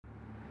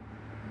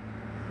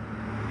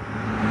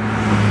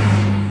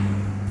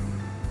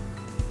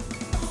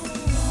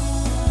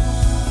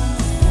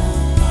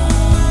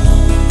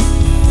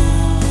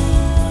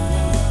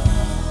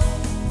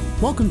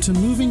Welcome to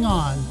Moving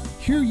On.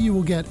 Here you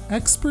will get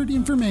expert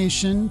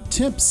information,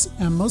 tips,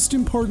 and most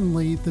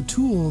importantly, the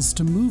tools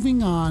to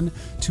moving on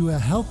to a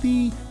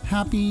healthy,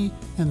 happy,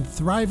 and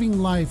thriving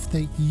life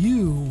that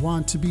you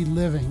want to be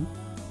living.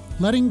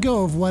 Letting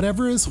go of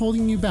whatever is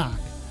holding you back,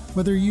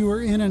 whether you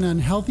are in an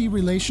unhealthy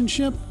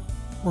relationship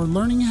or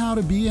learning how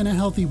to be in a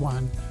healthy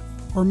one,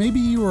 or maybe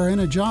you are in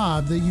a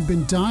job that you've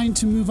been dying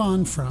to move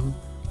on from.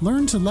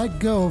 Learn to let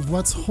go of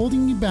what's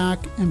holding you back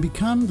and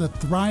become the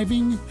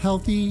thriving,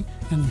 healthy,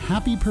 and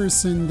happy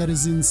person that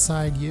is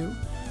inside you.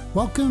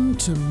 Welcome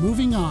to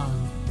Moving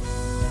On.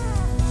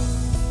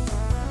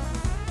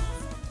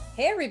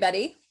 Hey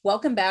everybody,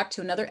 welcome back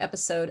to another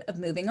episode of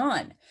Moving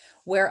On,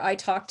 where I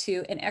talk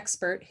to an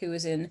expert who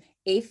is in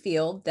a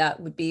field that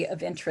would be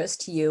of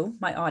interest to you,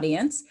 my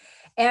audience,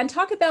 and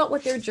talk about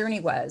what their journey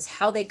was,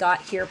 how they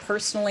got here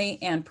personally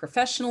and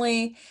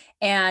professionally,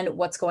 and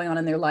what's going on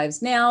in their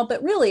lives now.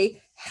 But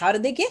really, how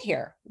did they get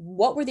here?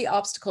 What were the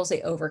obstacles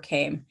they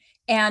overcame?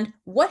 And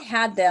what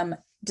had them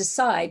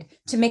decide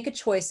to make a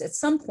choice at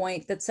some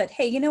point that said,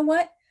 hey, you know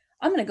what?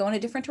 I'm going to go in a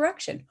different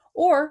direction,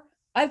 or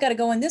I've got to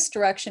go in this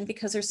direction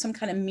because there's some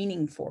kind of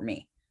meaning for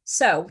me.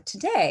 So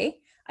today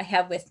I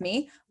have with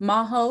me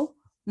Majo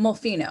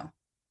Molfino.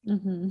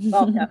 Mm-hmm.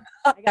 Welcome.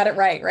 I got it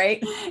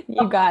right?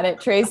 You got it,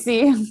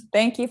 Tracy.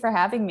 Thank you for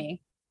having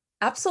me.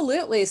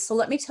 Absolutely. So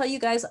let me tell you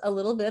guys a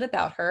little bit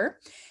about her,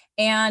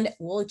 and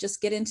we'll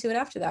just get into it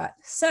after that.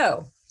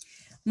 So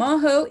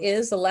Majo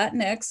is the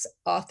Latinx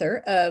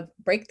author of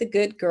Break the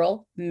Good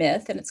Girl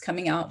Myth, and it's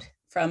coming out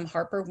from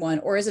Harper One,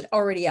 or is it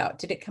already out?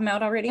 Did it come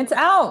out already? It's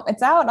out.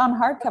 It's out on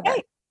hardcover.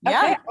 Okay.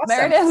 Yeah, Okay, awesome.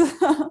 there it is.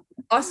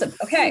 Awesome.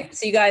 Okay.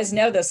 So you guys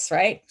know this,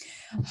 right?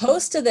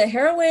 Host of the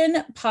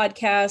Heroine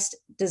podcast,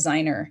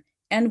 designer,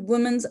 and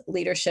women's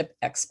leadership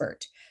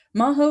expert.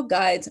 Majo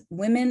guides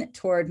women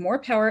toward more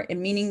power and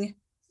meaning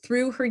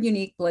through her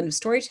unique blend of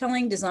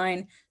storytelling,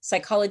 design,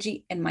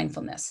 psychology, and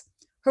mindfulness.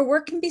 Her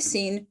work can be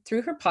seen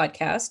through her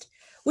podcast,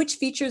 which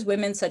features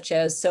women such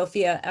as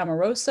Sophia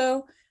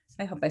Amoroso.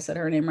 I hope I said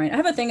her name right. I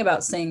have a thing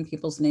about saying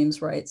people's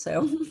names right.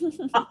 So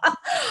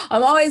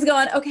I'm always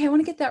going, okay, I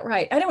want to get that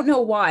right. I don't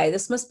know why.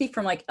 This must be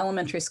from like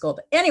elementary school.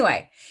 But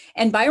anyway,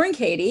 and Byron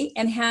Katie,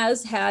 and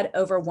has had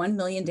over 1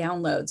 million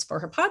downloads for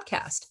her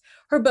podcast.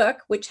 Her book,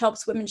 which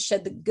helps women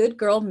shed the good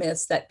girl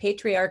myths that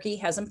patriarchy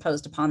has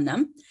imposed upon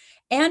them,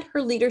 and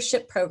her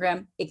leadership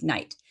program,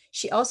 Ignite.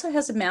 She also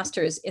has a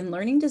master's in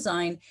learning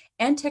design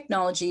and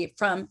technology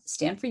from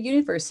Stanford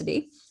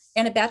University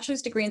and a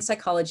bachelor's degree in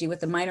psychology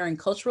with a minor in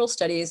cultural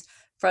studies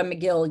from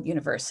McGill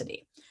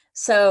University.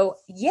 So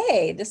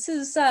yay, this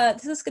is going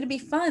to be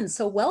fun.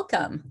 So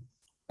welcome.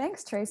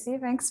 Thanks, Tracy.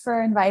 Thanks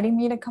for inviting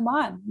me to come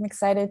on. I'm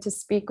excited to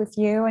speak with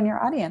you and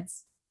your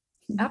audience.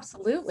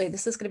 Absolutely.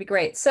 This is going to be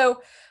great.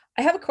 So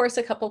I have, of course,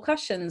 a couple of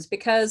questions,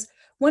 because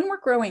when we're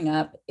growing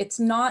up, it's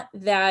not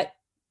that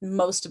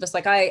most of us,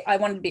 like I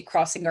wanted to be a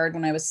crossing guard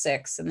when I was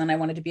 6, and then I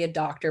wanted to be a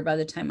doctor by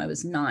the time I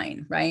was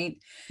 9, right?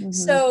 Mm-hmm.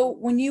 So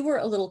when you were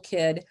a little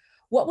kid,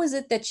 what was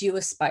it that you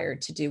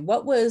aspired to do?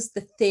 What was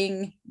the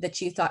thing that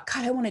you thought,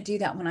 God, I want to do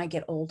that when I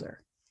get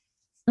older?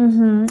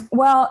 Mm-hmm.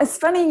 Well, it's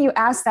funny you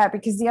asked that,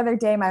 because the other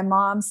day my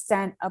mom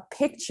sent a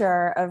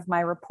picture of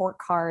my report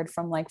card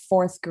from like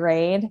 4th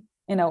grade,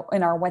 in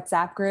our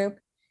WhatsApp group.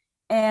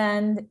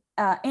 And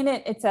in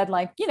it said,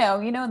 like, in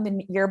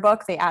the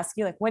yearbook, they ask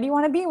you, like, what do you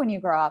want to be when you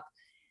grow up?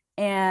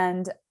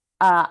 And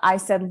I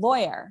said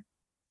lawyer.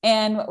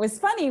 And what was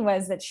funny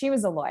was that she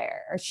was a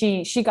lawyer, or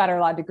she got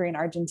her law degree in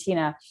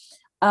Argentina.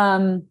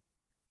 And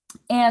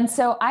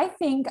so I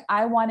think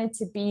I wanted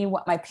to be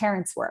what my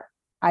parents were,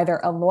 either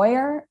a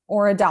lawyer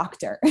or a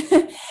doctor.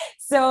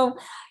 So,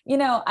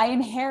 I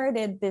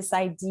inherited this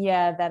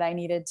idea that I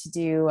needed to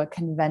do a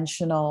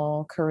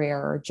conventional career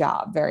or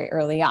job very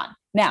early on.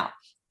 Now,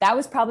 that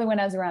was probably when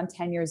I was around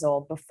 10 years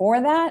old. Before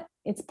that,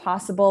 it's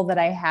possible that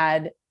I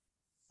had,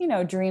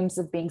 dreams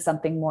of being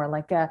something more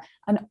like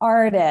an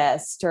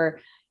artist, or,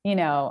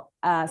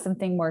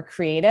 something more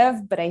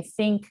creative. But I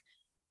think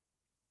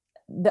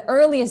the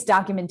earliest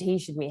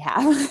documentation we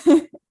have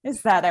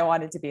is that I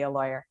wanted to be a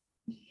lawyer.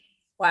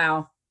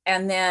 Wow.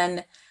 And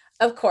then,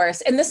 of course,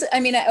 and this,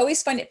 I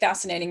always find it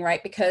fascinating,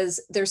 right? Because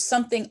there's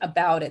something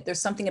about it.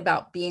 There's something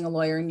about being a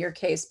lawyer in your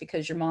case,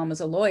 because your mom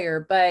was a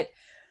lawyer, but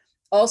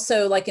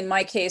also, like in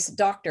my case,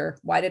 doctor.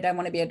 Why did I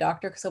want to be a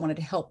doctor? Because I wanted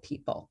to help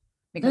people.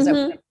 Because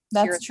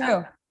that's true.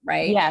 Them,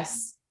 right?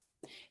 Yes.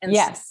 And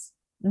yes.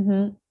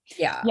 Mm-hmm.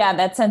 Yeah. Yeah.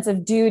 That sense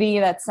of duty,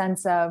 that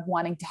sense of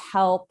wanting to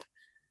help.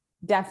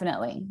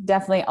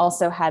 Definitely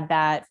also had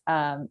that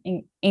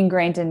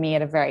ingrained in me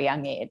at a very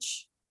young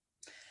age.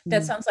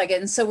 That sounds like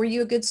it. And so were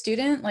you a good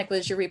student? Like,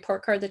 was your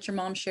report card that your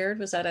mom shared,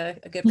 was that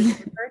a good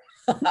report card?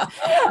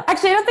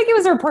 Actually, I don't think it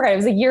was a report card. It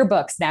was a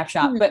yearbook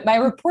snapshot, but my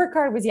report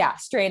card was,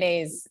 straight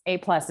A's, A+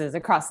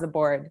 across the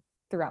board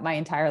throughout my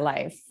entire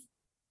life.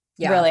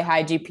 Yeah. Really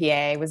high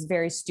GPA, was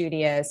very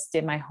studious,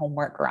 did my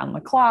homework around the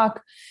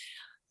clock,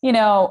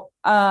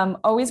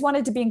 always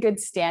wanted to be in good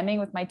standing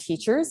with my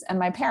teachers and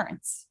my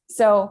parents.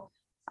 So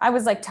I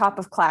was like top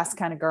of class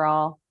kind of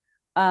girl.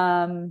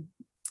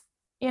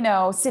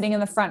 sitting in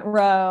the front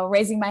row,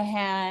 raising my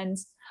hand.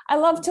 I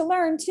love to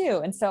learn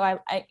too. And so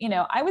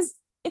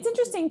it's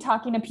interesting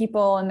talking to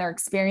people and their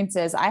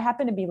experiences. I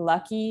happen to be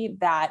lucky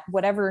that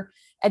whatever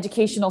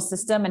educational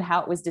system and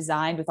how it was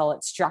designed with all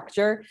its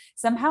structure,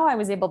 somehow I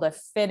was able to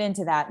fit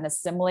into that and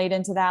assimilate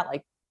into that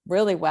like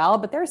really well.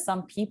 But there are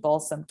some people,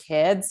 some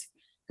kids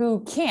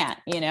who can't,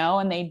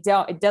 and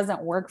it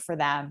doesn't work for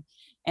them.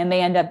 And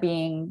they end up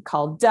being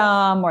called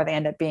dumb, or they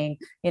end up being,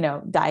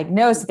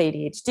 diagnosed with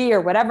ADHD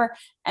or whatever.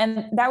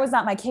 And that was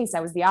not my case. I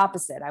was the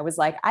opposite. I was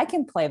like, I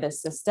can play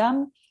this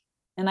system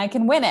and I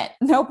can win it.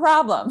 No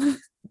problem.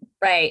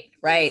 Right.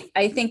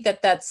 I think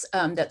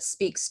that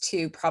speaks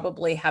to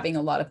probably having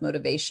a lot of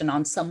motivation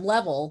on some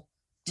level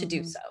to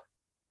do so.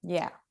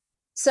 Yeah.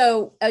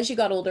 So as you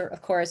got older,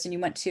 of course, and you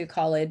went to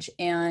college,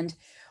 and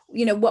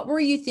what were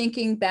you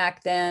thinking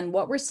back then?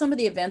 What were some of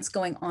the events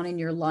going on in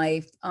your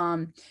life?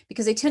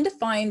 Because I tend to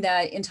find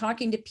that in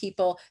talking to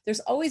people, there's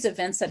always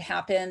events that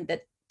happen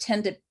that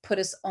tend to put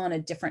us on a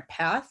different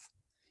path,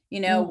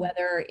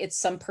 whether it's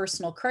some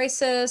personal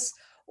crisis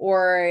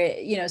or,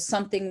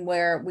 something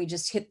where we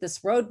just hit this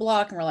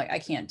roadblock and we're like, I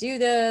can't do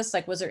this.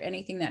 Like, was there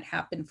anything that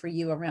happened for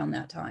you around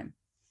that time?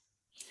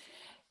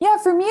 Yeah,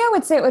 for me, I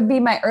would say it would be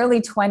my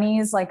early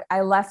 20s. Like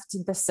I left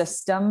the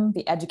system,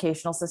 the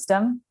educational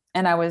system,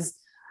 and I was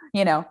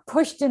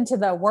pushed into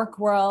the work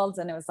world,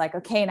 and it was like,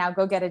 okay, now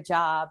go get a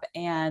job.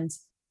 And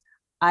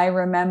I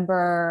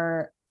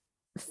remember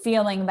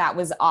feeling that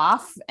was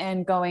off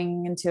and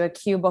going into a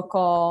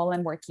cubicle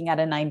and working at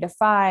a 9 to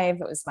 5.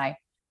 It was my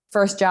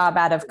first job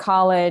out of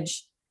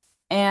college,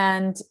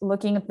 and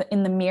looking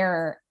in the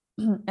mirror,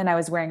 and I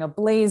was wearing a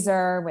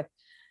blazer with,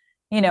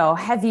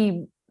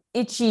 heavy,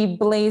 itchy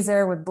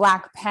blazer with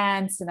black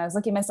pants. And I was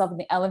looking at myself in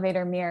the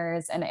elevator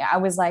mirrors, and I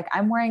was like,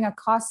 I'm wearing a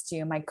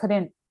costume. I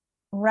couldn't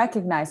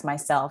recognize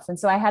myself. And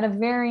so I had a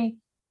very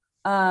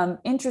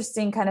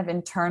interesting kind of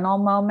internal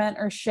moment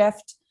or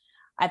shift.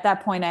 At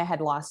that point, I had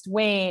lost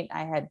weight.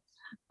 I had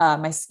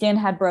my skin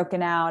had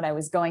broken out. I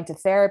was going to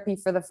therapy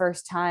for the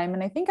first time.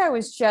 And I think I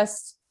was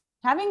just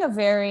having a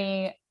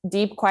very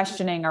deep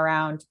questioning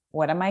around,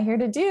 what am I here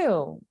to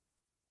do?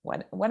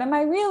 What am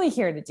I really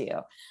here to do?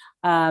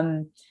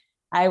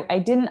 I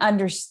didn't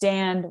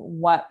understand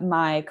what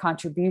my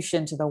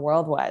contribution to the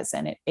world was,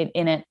 and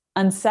it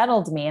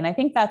unsettled me. And I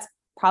think that's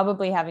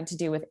probably having to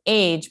do with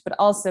age, but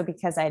also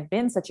because I had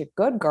been such a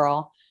good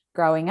girl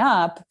growing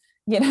up,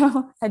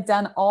 had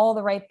done all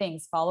the right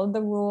things, followed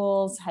the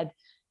rules, had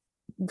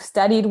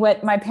studied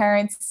what my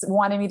parents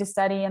wanted me to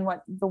study and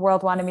what the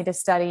world wanted me to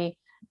study,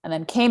 and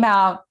then came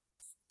out,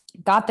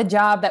 got the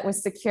job that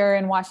was secure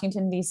in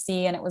Washington,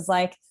 D.C. And it was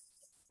like,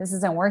 this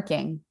isn't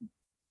working.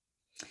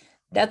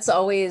 That's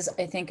always,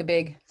 I think, a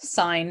big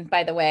sign,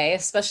 by the way,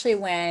 especially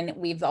when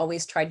we've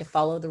always tried to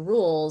follow the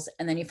rules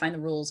and then you find the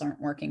rules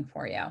aren't working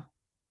for you.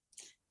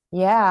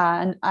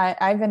 Yeah. And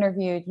I've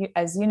interviewed,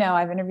 as you know,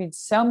 I've interviewed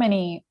so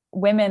many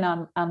women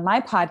on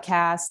my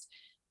podcast,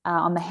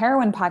 on the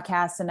Heroine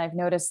podcast. And I've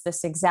noticed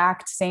this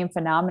exact same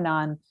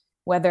phenomenon,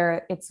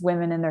 whether it's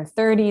women in their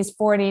 30s,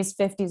 40s,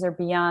 50s, or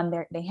beyond.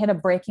 They hit a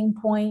breaking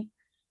point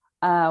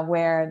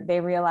where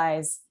they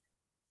realize,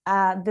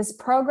 this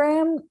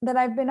program that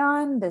I've been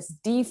on, this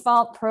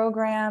default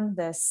program,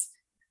 this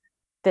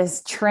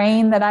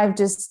train that I've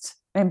just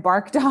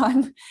embarked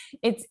on,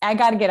 I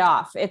got to get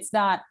off. It's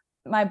not,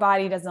 my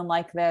body doesn't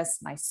like this.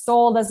 My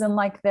soul doesn't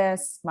like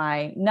this.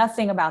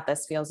 Nothing about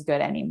this feels good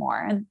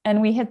anymore.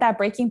 And we hit that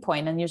breaking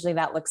point. And usually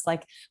that looks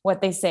like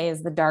what they say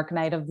is the dark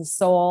night of the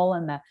soul,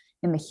 and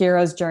in the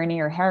hero's journey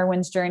or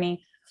heroine's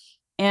journey.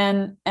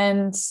 And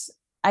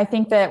I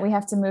think that we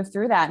have to move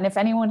through that. And if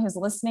anyone who's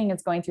listening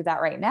is going through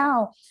that right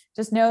now,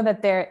 just know that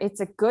it's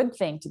a good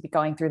thing to be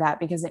going through that,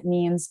 because it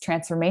means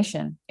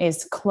transformation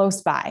is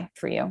close by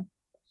for you.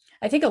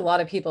 I think a lot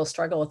of people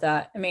struggle with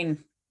that. I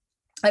mean,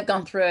 I've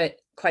gone through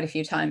it quite a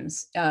few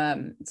times.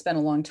 It's been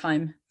a long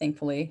time,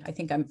 thankfully. I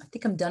think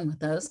I'm done with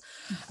those.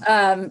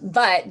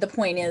 But the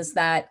point is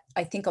that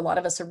I think a lot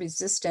of us are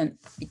resistant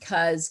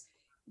because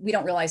we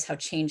don't realize how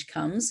change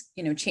comes.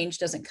 Change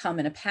doesn't come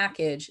in a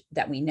package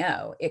that we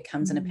know. It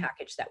comes in a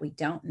package that we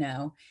don't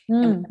know.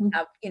 And we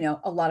have,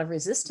 a lot of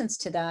resistance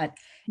to that.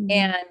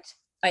 And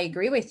I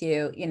agree with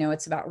you.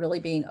 It's about really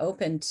being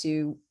open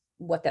to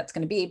what that's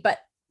going to be. But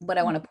what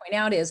I want to point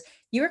out is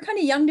you were kind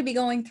of young to be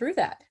going through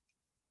that.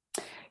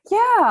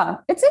 Yeah,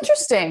 it's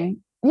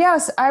interesting.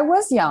 Yes, I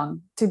was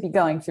young to be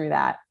going through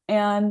that.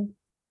 And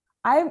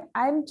I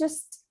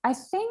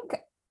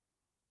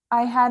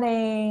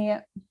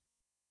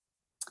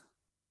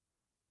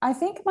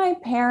think my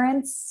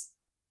parents,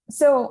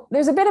 so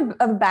there's a bit of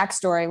a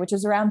backstory, which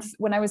is around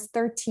when I was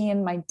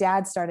 13, my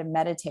dad started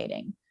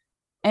meditating,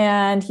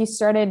 and he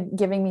started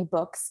giving me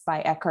books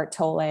by Eckhart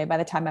Tolle by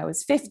the time I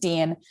was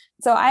 15.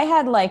 So I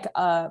had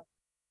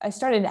I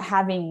started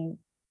having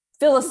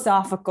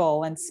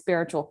philosophical and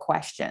spiritual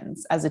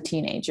questions as a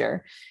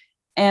teenager.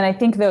 And I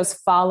think those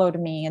followed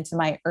me into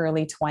my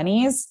early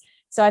 20s.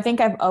 So I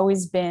think I've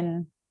always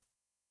been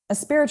a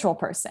spiritual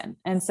person.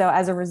 And so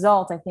as a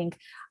result, I think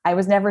I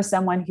was never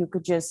someone who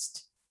could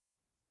just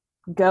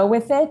go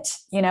with it,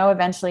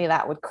 eventually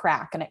that would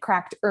crack, and it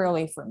cracked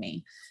early for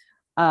me.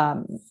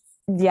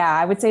 Yeah,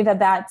 I would say that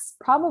that's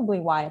probably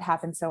why it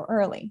happened so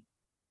early.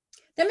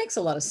 That makes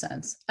a lot of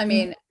sense. I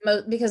mean,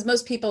 because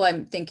most people,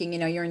 I'm thinking,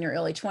 you're in your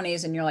early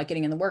 20s and you're like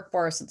getting in the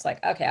workforce. It's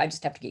like, okay, I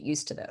just have to get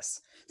used to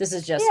this. This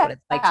is just what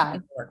it's like to be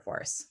in the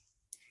workforce.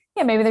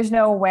 Yeah, maybe there's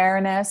no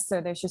awareness,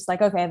 or there's just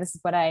like, okay, this is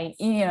what I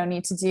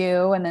need to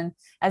do. And then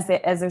as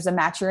there's a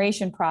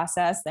maturation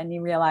process, then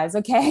you realize,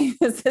 okay,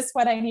 is this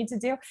what I need to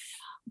do?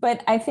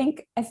 But I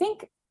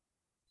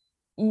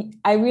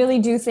really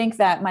do think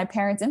that my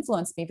parents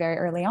influenced me very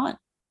early on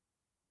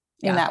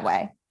in that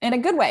way, in a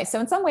good way. So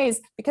in some ways,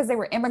 because they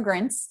were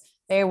immigrants,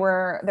 there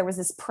was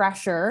this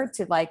pressure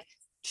to like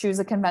choose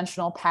a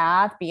conventional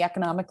path, be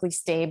economically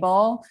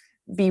stable,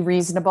 be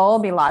reasonable,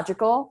 be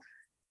logical.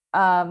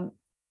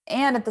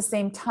 And at the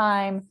same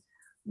time,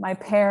 my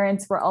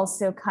parents were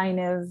also kind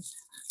of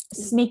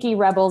sneaky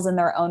rebels in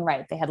their own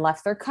right. They had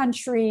left their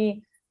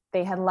country.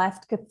 They had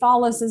left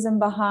Catholicism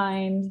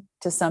behind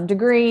to some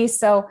degree.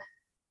 So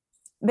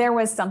there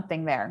was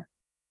something there.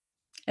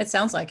 It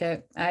sounds like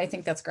it. I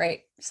think that's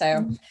great.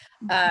 So,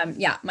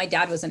 my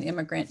dad was an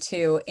immigrant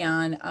too.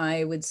 And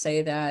I would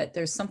say that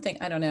there's something,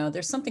 I don't know,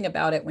 there's something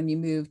about it when you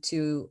move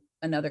to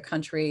another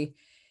country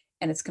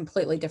and it's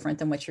completely different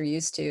than what you're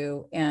used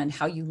to, and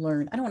how you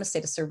learn, I don't want to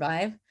say to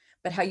survive,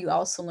 but how you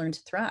also learn to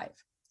thrive,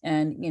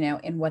 and,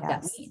 and what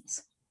that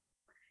means.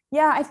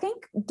 Yeah, I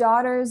think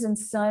daughters and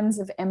sons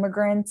of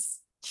immigrants,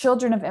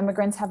 children of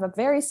immigrants, have a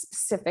very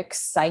specific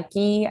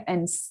psyche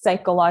and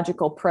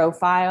psychological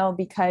profile,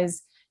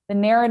 because the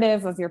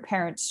narrative of your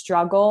parents'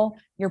 struggle,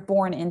 you're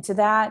born into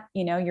that,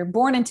 you're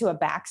born into a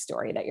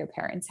backstory that your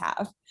parents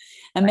have.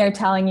 And they're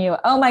telling you,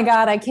 oh my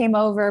God, I came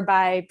over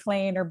by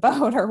plane or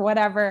boat or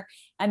whatever,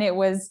 and it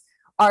was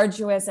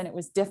arduous and it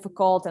was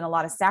difficult and a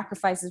lot of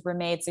sacrifices were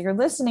made. So you're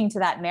listening to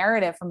that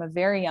narrative from a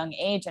very young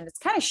age, and it's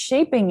kind of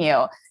shaping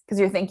you, because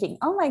you're thinking,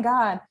 oh my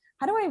God,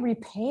 how do I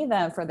repay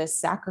them for this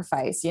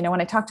sacrifice?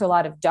 When I talk to a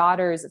lot of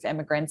daughters of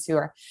immigrants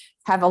who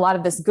have a lot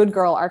of this good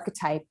girl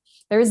archetype,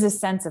 there is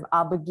this sense of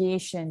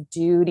obligation,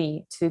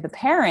 duty to the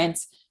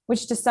parents,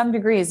 which to some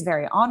degree is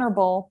very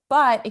honorable,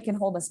 but it can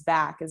hold us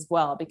back as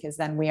well, because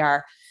then we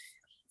are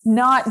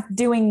not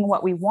doing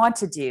what we want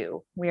to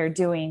do. We are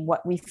doing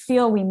what we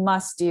feel we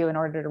must do in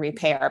order to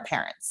repay our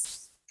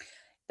parents.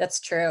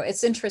 That's true.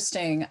 It's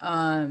interesting.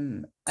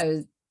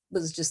 I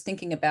was just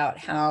thinking about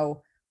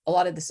how a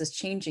lot of this is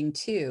changing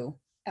too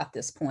at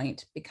this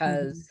point,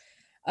 because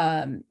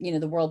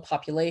the world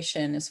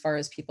population, as far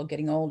as people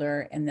getting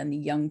older, and then the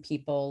young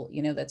people,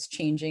 that's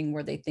changing,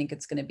 where they think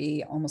it's going to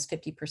be almost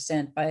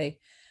 50% by, I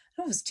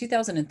don't know if it's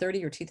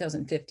 2030 or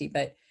 2050,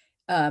 but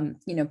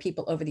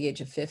people over the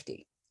age of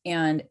 50.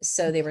 And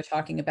so they were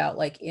talking about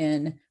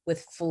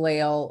with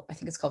filial, I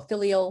think it's called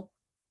filial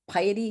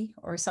piety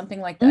or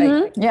something like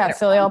that.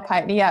 Filial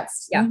piety.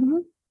 Yes. Yeah.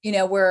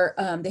 Where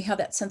they have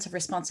that sense of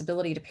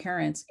responsibility to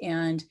parents,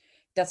 and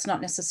that's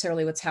not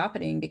necessarily what's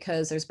happening,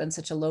 because there's been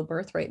such a low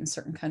birth rate in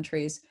certain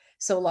countries.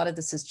 So a lot of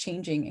this is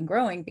changing and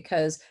growing,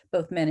 because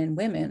both men and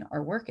women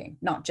are working.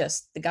 Not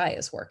just the guy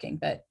is working,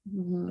 but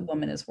the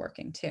woman is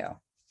working too.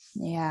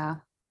 Yeah.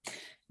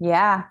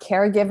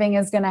 Caregiving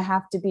is going to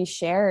have to be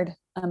shared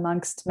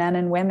amongst men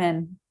and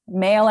women.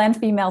 Male and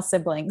female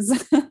siblings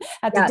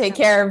have to take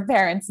care of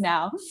parents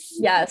now.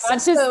 Yes.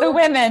 Not just the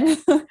women.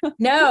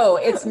 No,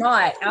 it's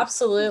not.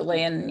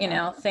 Absolutely. And,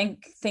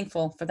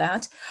 thankful for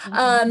that.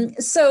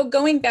 So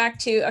going back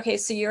to, okay,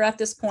 so you're at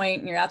this point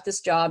and you're at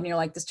this job and you're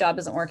like, this job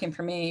isn't working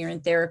for me. You're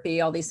in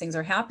therapy. All these things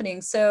are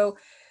happening. So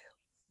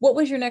what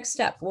was your next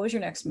step? What was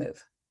your next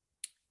move?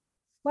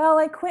 Well,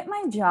 I quit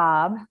my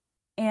job,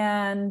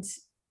 and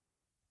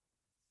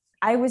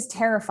I was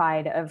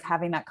terrified of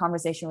having that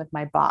conversation with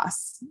my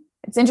boss.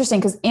 It's interesting,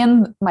 because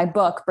in my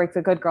book, Break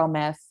the Good Girl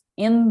Myth,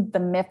 in the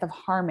myth of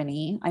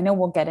harmony, I know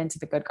we'll get into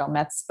the good girl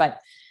myths, but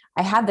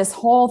I had this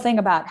whole thing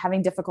about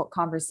having difficult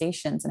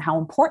conversations and how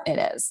important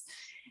it is.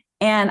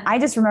 And I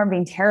just remember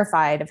being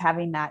terrified of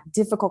having that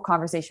difficult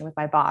conversation with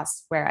my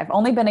boss, where I've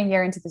only been a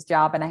year into this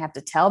job and I have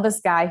to tell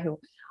this guy who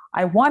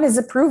I want his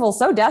approval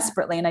so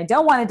desperately, and I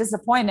don't want to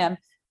disappoint him,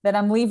 that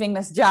I'm leaving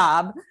this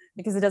job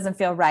because it doesn't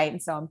feel right.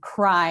 And so I'm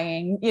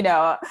crying,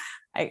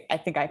 I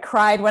think I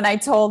cried when I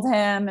told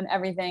him and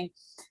everything.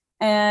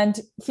 And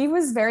he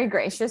was very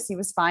gracious. He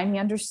was fine. He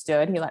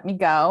understood. He let me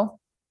go.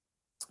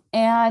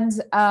 And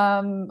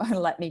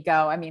let me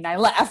go. I mean, I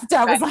left.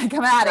 I was like,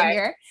 I'm out of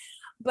here.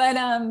 But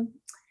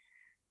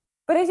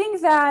I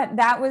think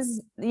that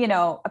was,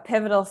 a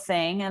pivotal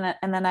thing. And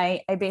then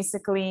I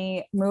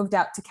basically moved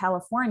out to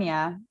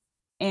California,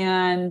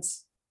 and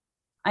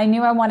I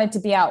knew I wanted to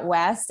be out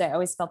West. I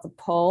always felt a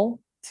pull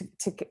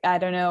to I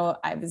don't know,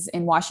 I was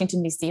in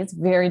Washington, D.C. It's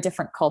very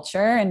different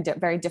culture and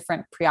very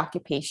different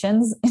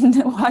preoccupations in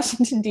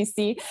Washington,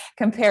 D.C.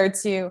 compared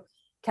to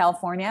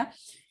California.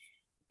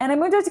 And I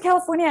moved out to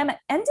California and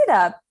ended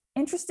up,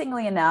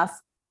 interestingly enough,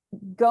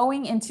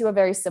 going into a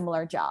very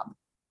similar job.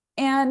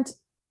 And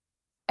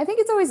I think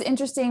it's always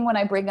interesting when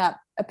I bring up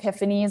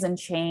epiphanies and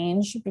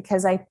change,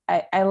 because I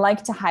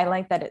like to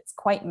highlight that it's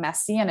quite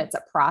messy and it's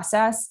a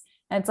process.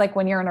 And it's like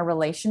when you're in a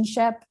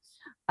relationship,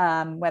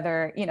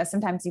 whether,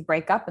 sometimes you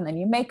break up and then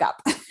you make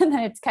up and then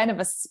it's kind of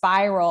a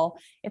spiral.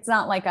 It's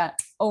not like a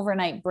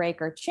overnight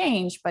break or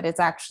change, but it's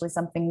actually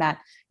something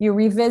that you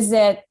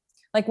revisit.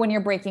 Like when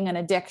you're breaking an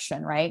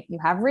addiction, right? You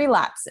have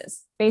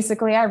relapses.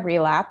 Basically, I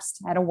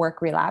relapsed. I had a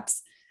work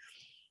relapse.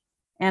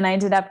 And I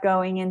ended up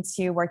going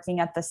into working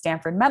at the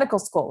Stanford Medical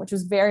School, which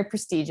was very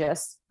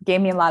prestigious,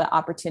 gave me a lot of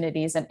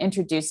opportunities and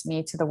introduced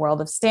me to the world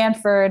of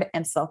Stanford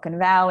and Silicon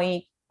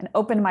Valley and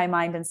opened my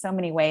mind in so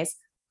many ways.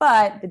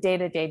 But the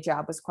day-to-day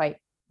job was quite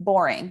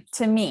boring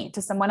to me.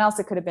 To someone else,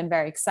 it could have been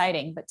very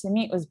exciting, but to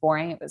me, it was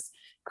boring. It was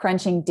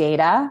crunching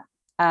data.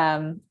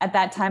 At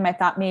that time, I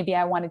thought maybe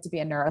I wanted to be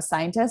a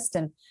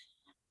neuroscientist.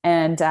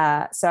 And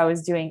so I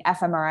was doing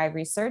fMRI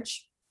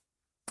research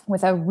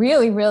with a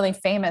really, really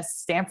famous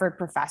Stanford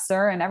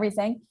professor and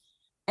everything.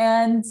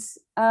 And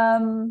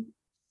then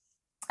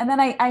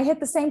I hit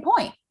the same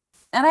point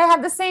and I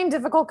had the same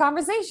difficult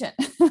conversation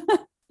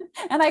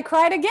and I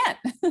cried again.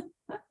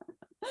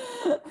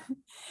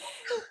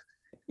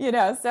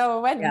 So I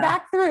went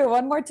back through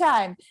one more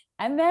time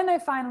and then I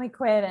finally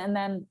quit. And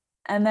then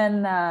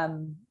I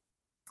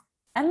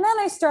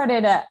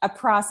started a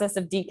process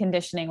of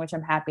deconditioning, which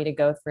I'm happy to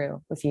go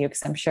through with you,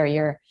 because I'm sure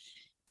you're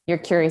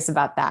curious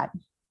about that.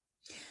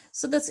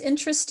 So that's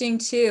interesting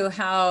too,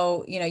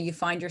 how, you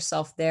find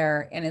yourself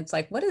there and it's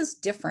like, what is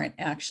different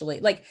actually?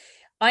 Like,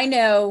 I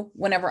know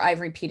whenever I've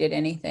repeated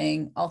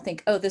anything, I'll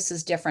think, oh, this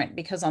is different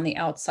because on the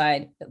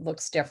outside it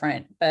looks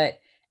different, but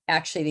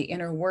actually the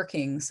inner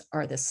workings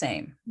are the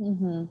same.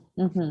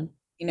 Mm-hmm.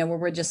 Mm-hmm. Where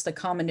we're just the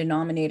common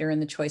denominator in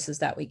the choices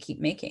that we keep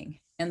making.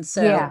 And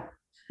so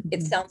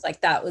it sounds like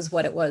that was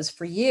what it was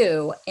for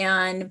you.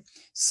 And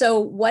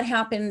so what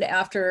happened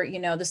after,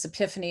 this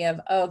epiphany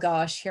of, oh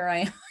gosh, here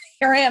I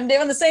am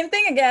doing the same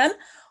thing again.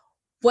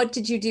 What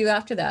did you do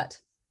after that?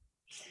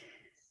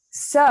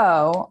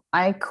 So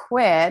I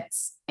quit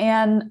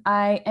and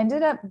I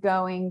ended up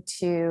going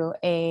to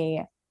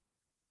a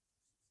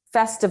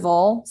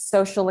festival,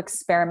 social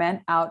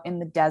experiment out in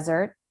the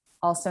desert,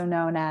 also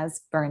known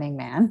as Burning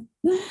Man.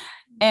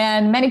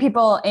 And many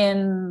people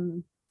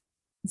in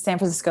San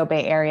Francisco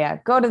Bay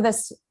Area go to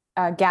this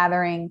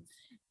gathering.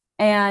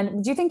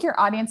 And do you think your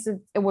audience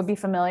would be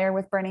familiar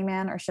with Burning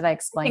Man, or should I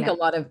explain it? I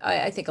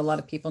think a lot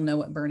of people know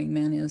what Burning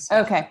Man is.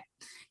 Okay.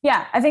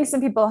 Yeah. I think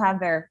some people have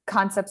their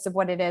concepts of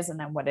what it is, and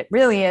then what it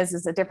really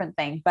is a different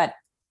thing. But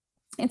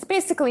it's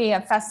basically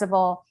a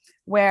festival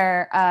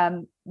where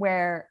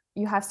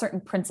you have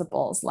certain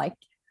principles like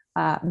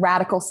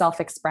radical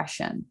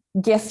self-expression,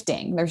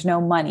 gifting, there's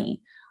no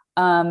money,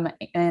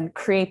 and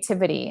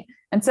creativity.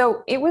 And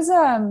so it was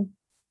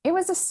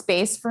a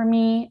space for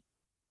me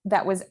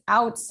that was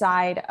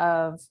outside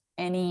of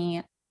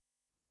any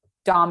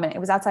dominant, it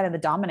was outside of the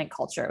dominant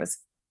culture. It was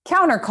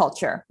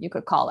counterculture, you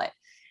could call it.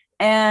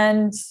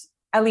 And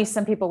at least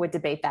some people would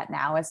debate that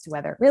now as to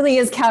whether it really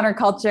is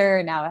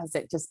counterculture. Now, has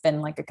it just been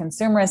like a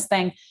consumerist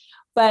thing?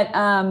 But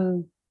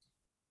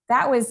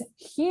that was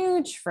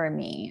huge for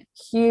me,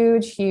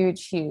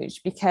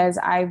 huge, because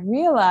I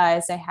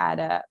realized I had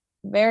a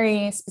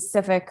very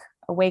specific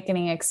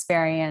awakening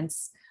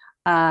experience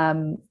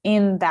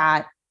in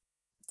that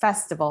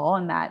festival,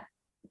 and that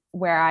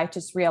where I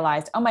just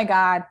realized, oh my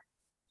God,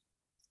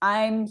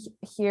 I'm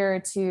here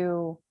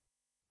to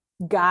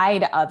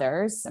guide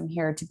others. I'm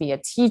here to be a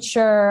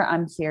teacher.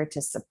 I'm here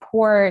to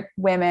support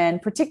women,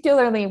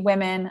 particularly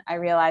women. I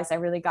realized I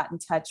really got in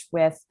touch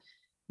with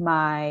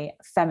my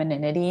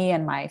femininity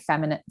and my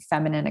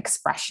feminine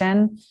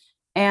expression,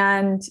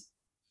 and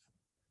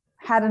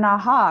had an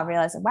aha,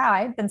 realized, wow,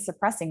 I had been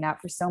suppressing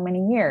that for so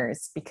many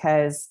years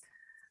because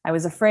I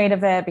was afraid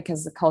of it,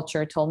 because the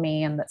culture told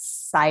me, and the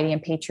society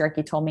and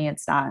patriarchy told me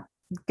it's not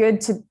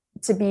good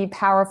to be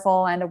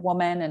powerful and a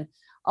woman and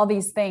all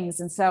these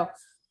things. And so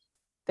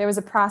there was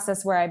a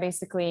process where I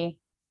basically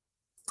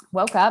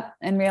woke up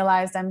and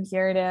realized I'm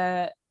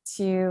here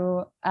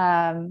to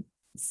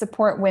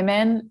support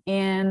women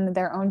in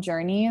their own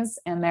journeys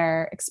and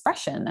their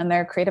expression and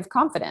their creative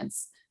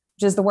confidence,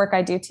 which is the work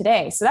I do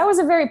today. So that was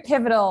a very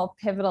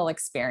pivotal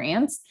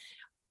experience.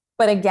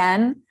 But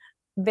again,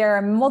 there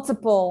are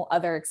multiple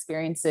other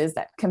experiences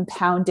that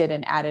compounded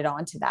and added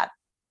on to that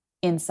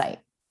insight.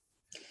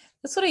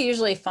 That's what I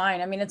usually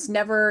find. I mean, it's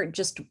never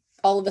just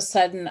all of a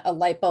sudden a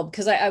light bulb,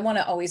 because I want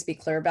to always be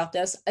clear about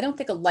this. I don't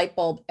think a light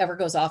bulb ever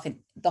goes off and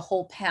the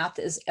whole path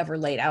is ever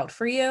laid out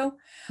for you.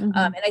 Mm-hmm.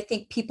 And I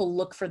think people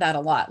look for that a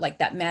lot, like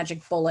that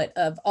magic bullet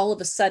of all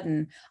of a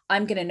sudden,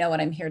 I'm going to know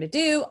what I'm here to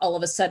do. All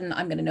of a sudden,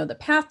 I'm going to know the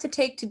path to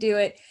take to do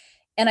it.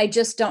 And I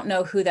just don't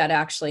know who that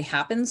actually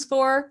happens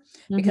for,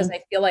 because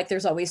I feel like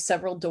there's always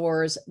several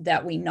doors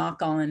that we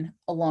knock on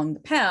along the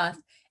path.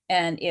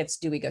 And it's,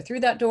 do we go through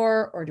that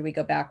door, or do we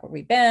go back where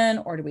we've been,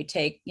 or do we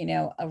take,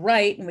 a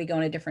right and we go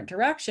in a different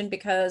direction,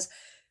 because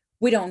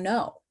we don't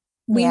know.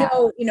 We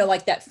know,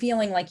 like that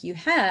feeling like you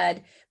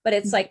had, but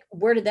it's like,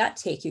 where did that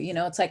take you?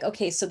 It's like,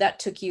 okay, so that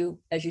took you,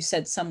 as you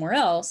said, somewhere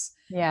else.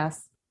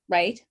 Yes.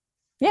 right?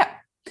 Yeah.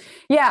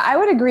 Yeah, I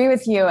would agree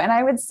with you. And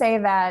I would say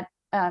that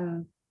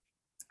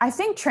I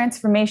think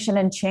transformation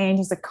and change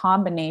is a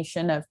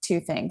combination of two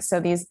things. So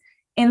these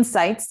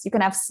insights, you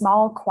can have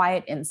small,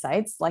 quiet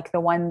insights, like the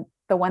one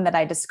that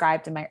I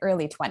described in my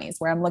early 20s,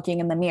 where I'm looking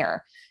in the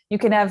mirror. You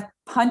can have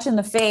punch in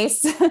the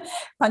face,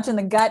 punch in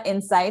the gut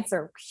insights,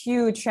 or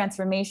huge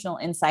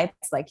transformational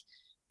insights, like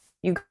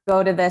you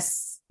go to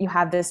this, you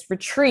have this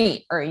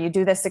retreat, or you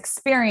do this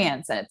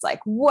experience, and it's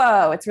like,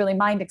 whoa, it's really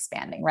mind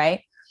expanding,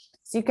 right?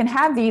 So you can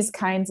have these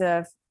kinds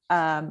of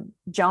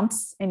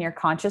jumps in your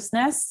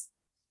consciousness.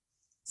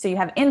 So you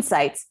have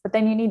insights, but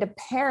then you need to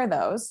pair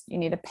those. You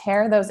need to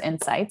pair those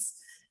insights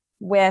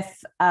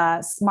with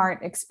smart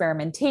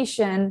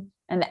experimentation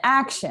and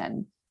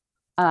action.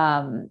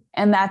 And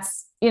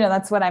that's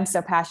what I'm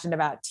so passionate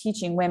about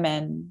teaching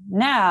women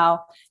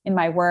now in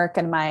my work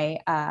and my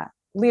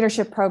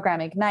leadership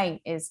program,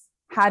 Ignite, is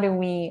how do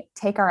we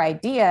take our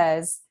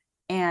ideas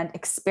and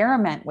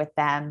experiment with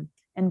them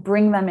and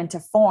bring them into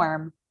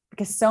form?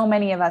 Because so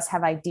many of us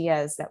have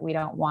ideas that we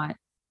don't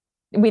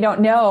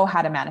know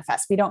how to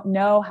manifest. We don't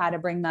know how to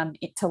bring them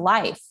to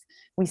life.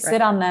 We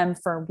sit on them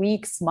for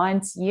weeks,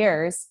 months,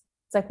 years.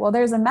 It's like, well,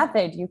 there's a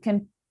method. You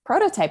can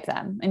prototype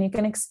them and you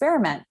can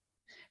experiment.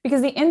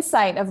 Because the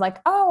insight of like,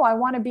 oh, I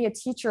want to be a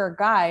teacher or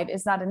guide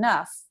is not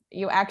enough.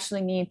 You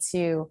actually need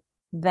to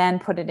then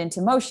put it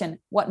into motion.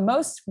 What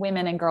most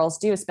women and girls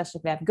do, especially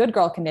if they have good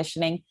girl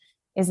conditioning,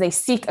 is they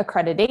seek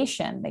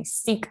accreditation, they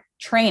seek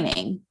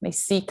training, they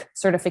seek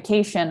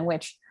certification,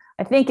 which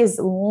I think is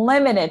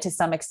limited to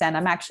some extent.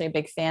 I'm actually a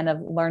big fan of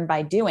learn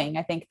by doing.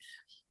 I think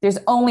there's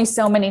only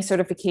so many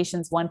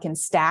certifications one can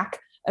stack.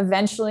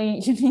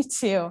 Eventually, you need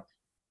to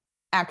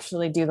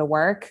actually do the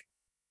work.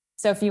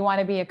 So if you want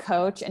to be a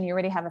coach and you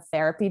already have a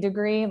therapy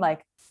degree,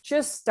 like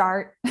just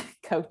start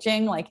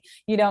coaching. Like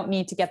you don't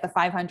need to get the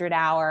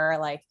 500-hour,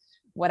 like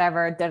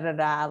whatever,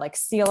 like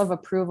seal of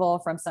approval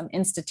from some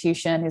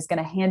institution who's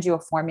going to hand you a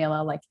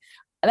formula. Like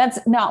that's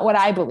not what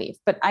I believe,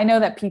 but I know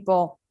that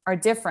people are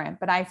different.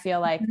 But I feel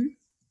like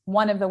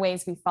one of the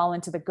ways we fall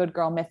into the good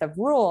girl myth of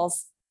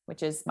rules,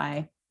 which is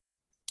my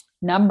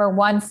number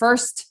one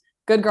first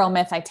good girl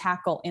myth I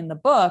tackle in the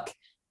book,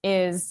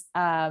 is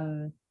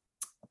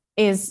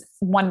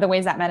one of the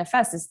ways that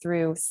manifests is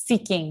through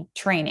seeking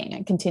training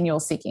and continual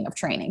seeking of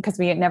training, because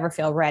we never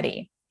feel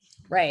ready.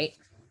 Right.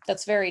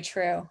 That's very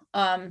true.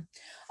 A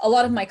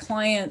lot of my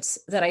clients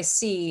that I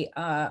see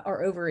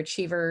are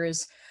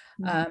overachievers.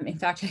 In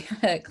fact, I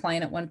had a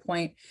client at one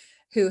point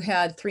who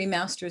had 3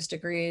 master's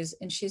degrees,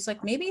 and she's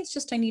like, maybe it's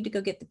just I need to go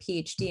get the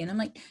PhD. And I'm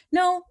like,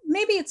 no,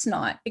 maybe it's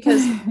not,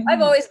 because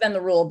I've always been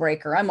the rule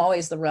breaker. I'm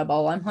always the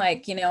rebel. I'm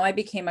like, I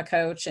became a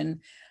coach, and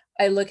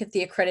I look at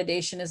the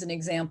accreditation as an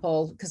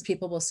example, because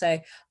people will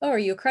say, oh, are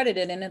you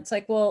accredited? And it's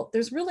like, well,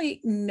 there's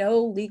really no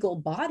legal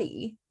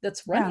body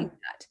that's running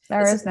that.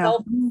 There is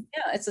no.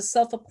 It's a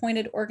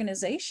self-appointed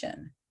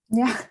organization.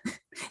 Yeah.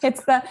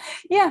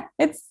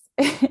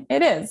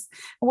 It is.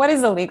 What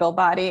is a legal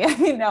body? I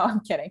mean, no,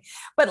 I'm kidding.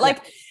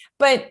 But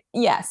but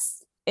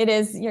yes, it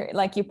is.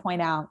 Like you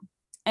point out,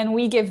 and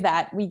we give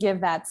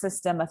that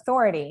system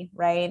authority,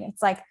 right?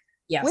 It's like,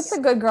 yes, with the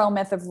good girl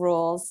myth of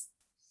rules,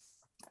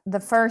 the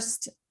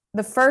first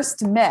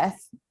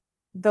myth,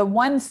 the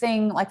one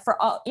thing, like for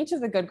each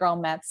of the good girl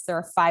myths, there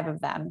are 5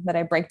 of them that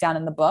I break down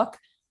in the book.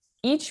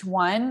 Each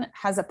one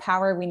has a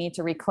power we need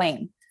to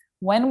reclaim.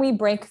 When we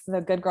break the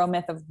good girl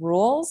myth of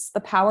rules, the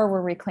power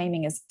we're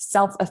reclaiming is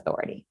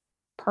self-authority,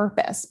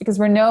 purpose, because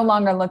we're no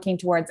longer looking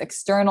towards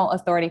external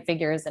authority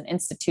figures and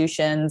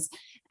institutions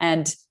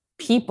and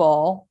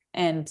people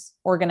and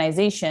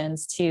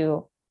organizations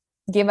to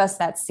give us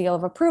that seal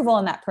of approval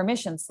and that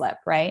permission slip,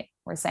 right?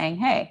 We're saying,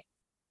 hey,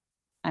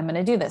 I'm going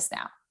to do this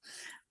now.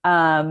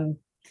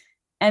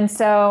 And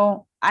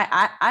so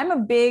I'm a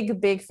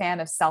big fan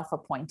of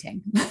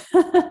self-appointing.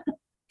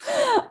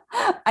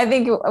 I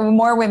think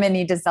more women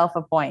need to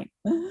self-appoint.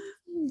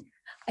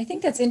 I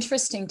think that's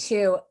interesting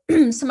too.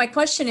 So my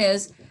question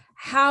is,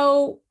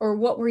 how or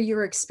what were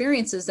your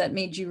experiences that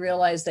made you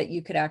realize that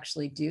you could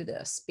actually do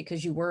this?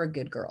 Because you were a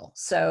good girl.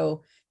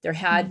 So there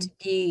had to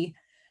be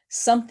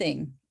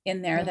something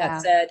in there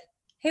that said,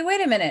 hey,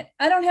 wait a minute,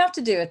 I don't have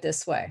to do it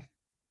this way.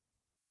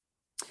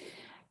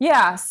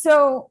 Yeah.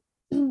 So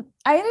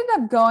I ended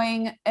up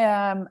going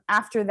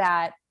after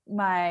that,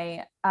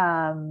 I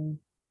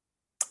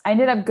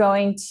ended up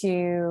going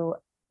to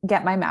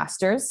get my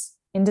master's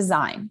in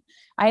design.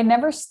 I had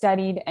never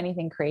studied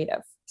anything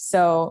creative.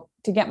 So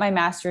to get my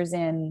master's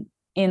in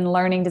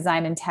learning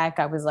design and tech,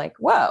 I was like,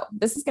 whoa,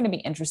 this is going to be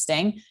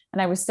interesting.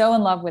 And I was so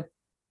in love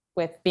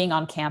with being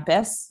on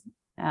campus.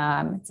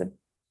 It's a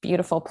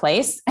beautiful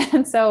place.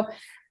 And so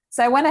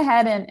I went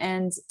ahead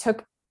and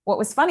took, what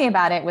was funny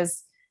about it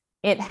was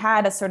they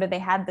had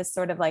this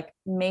sort of like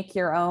make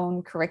your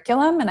own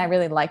curriculum. And I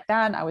really liked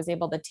that. I was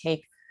able to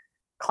take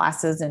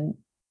classes in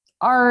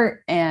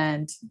art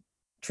and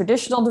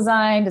traditional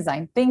design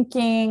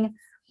thinking.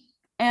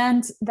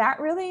 And that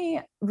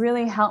really,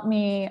 really helped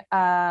me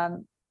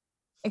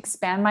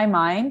expand my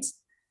mind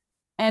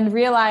and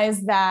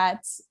realized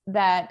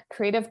that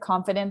creative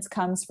confidence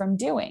comes from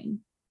doing,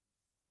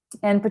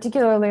 and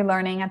particularly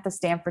learning at the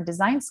Stanford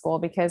Design School,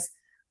 because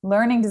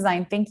learning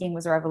design thinking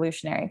was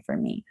revolutionary for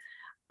me.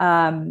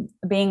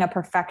 Being a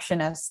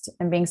perfectionist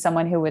and being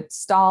someone who would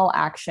stall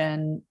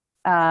action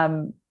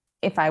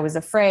if I was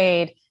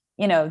afraid,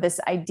 this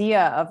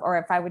idea of, or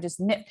if I would just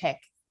nitpick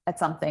at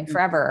something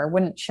forever, or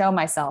wouldn't show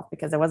myself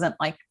because it wasn't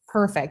like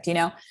perfect,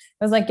 it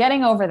was like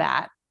getting over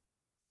that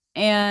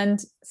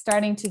and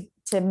starting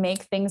to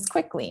make things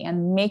quickly,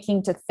 and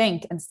making to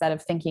think instead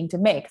of thinking to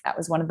make. That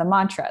was one of the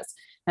mantras.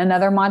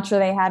 Another mantra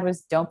they had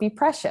was don't be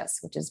precious,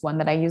 which is one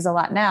that I use a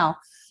lot now.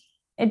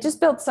 It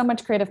just built so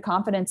much creative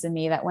confidence in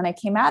me that when I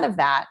came out of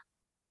that,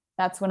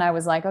 that's when I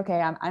was like,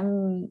 okay, I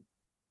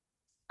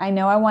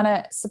know I want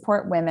to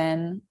support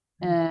women,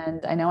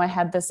 and I know I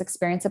had this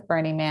experience at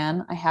Burning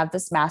Man. I have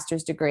this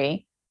master's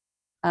degree.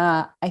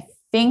 I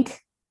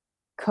think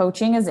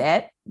coaching is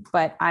it,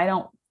 but I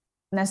don't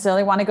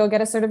necessarily want to go get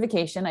a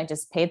certification. I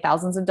just paid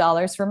thousands of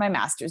dollars for my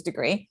master's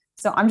degree.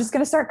 So I'm just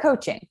going to start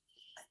coaching.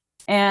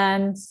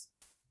 And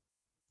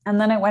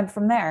then it went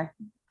from there.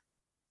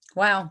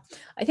 Wow.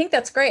 I think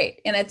that's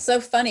great. And it's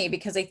so funny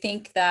because I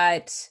think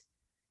that,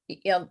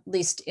 at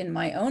least in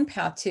my own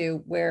path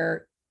too,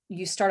 where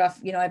you start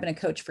off, I've been a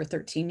coach for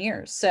 13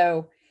 years.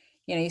 So,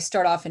 you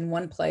start off in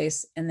one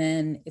place, and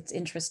then it's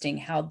interesting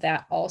how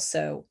that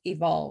also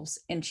evolves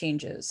and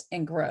changes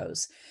and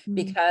grows,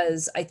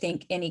 because I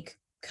think any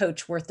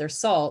coach worth their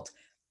salt,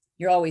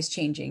 you're always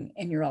changing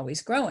and you're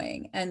always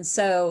growing. And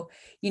so,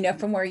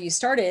 from where you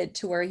started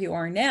to where you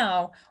are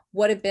now,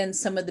 what have been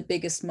some of the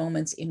biggest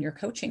moments in your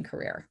coaching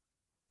career?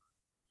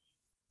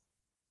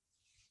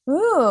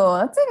 Ooh,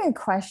 that's a good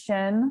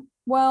question.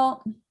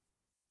 Well,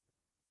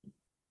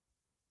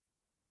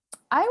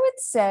 I would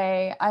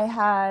say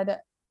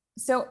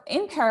so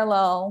in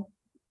parallel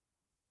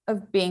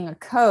of being a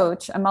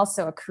coach, I'm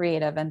also a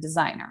creative and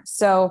designer.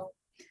 So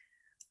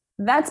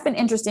that's been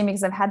interesting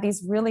because I've had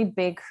these really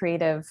big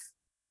creative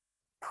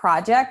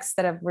projects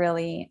that have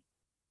really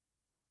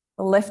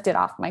lifted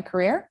off my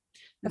career.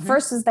 The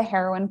first is the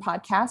Heroine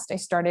podcast. I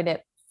started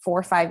it 4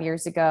 or 5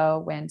 years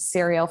ago when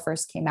Serial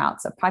first came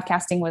out. So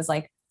podcasting was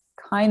like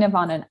kind of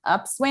on an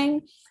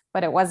upswing,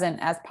 but it wasn't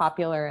as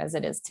popular as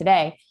it is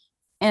today.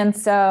 And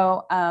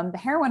so the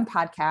Heroine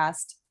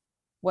podcast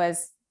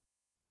was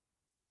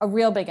a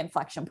real big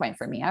inflection point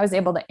for me. I was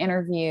able to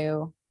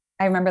interview,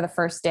 I remember the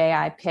first day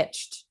I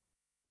pitched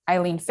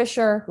Eileen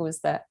Fisher, who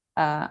was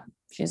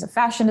she's a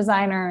fashion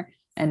designer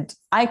and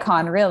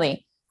icon,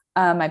 really.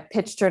 I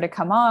pitched her to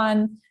come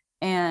on,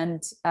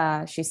 and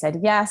she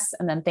said yes.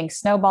 And then things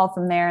snowballed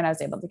from there, and I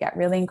was able to get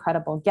really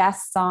incredible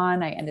guests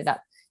on. I ended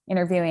up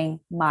interviewing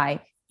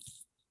my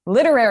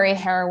literary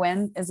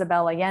heroine,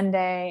 Isabel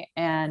Allende,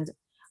 and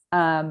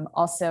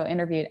also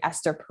interviewed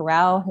Esther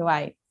Perel, who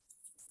I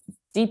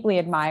deeply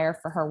admire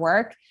for her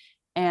work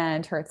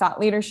and her thought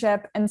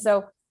leadership. And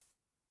so,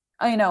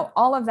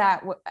 all of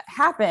that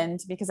happened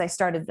because I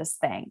started this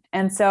thing.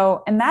 And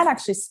that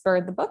actually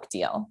spurred the book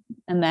deal,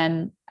 and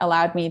then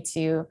allowed me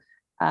to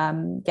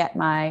get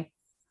my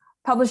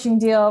publishing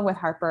deal with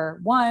Harper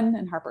One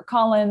and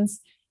HarperCollins.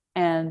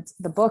 And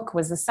the book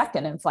was the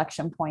second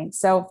inflection point.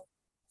 So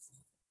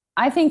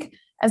I think,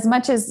 as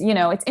much as,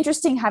 it's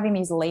interesting having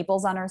these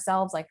labels on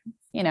ourselves, like,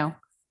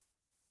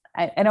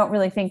 I don't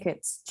really think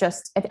it's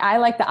just, I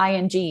like the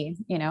ING,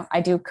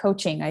 I do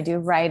coaching, I do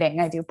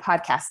writing, I do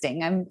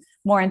podcasting. I'm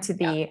more into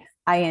the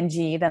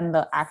ING than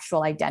the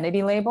actual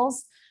identity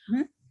labels.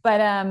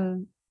 But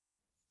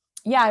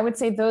I would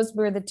say those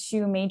were the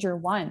two major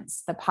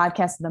ones, the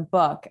podcast and the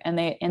book. And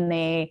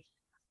they're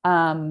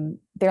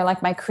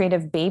like my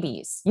creative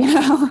babies,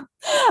 I'm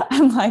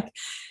like,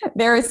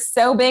 they're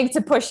so big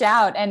to push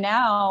out. And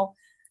now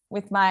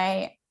with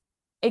my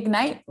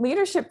Ignite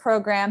leadership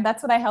program,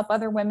 that's what I help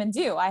other women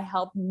do. I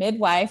help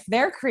midwife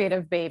their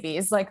creative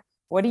babies. Like,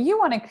 what do you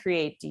want to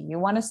create? Do you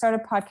want to start a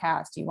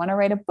podcast? Do you want to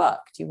write a book?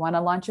 Do you want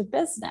to launch a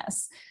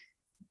business?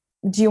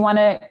 Do you want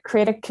to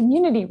create a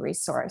community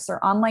resource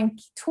or online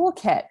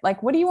toolkit?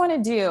 Like, what do you want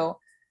to do?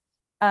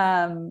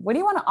 What do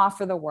you want to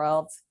offer the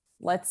world?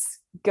 Let's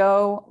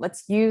go.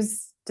 Let's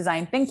use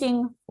design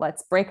thinking.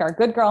 Let's break our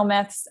good girl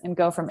myths and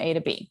go from A to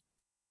B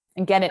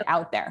and get it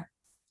out there.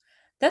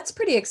 That's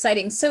pretty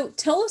exciting. So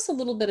tell us a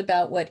little bit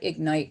about what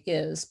Ignite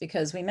is,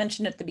 because we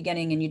mentioned it at the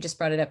beginning and you just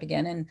brought it up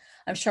again. And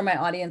I'm sure my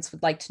audience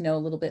would like to know a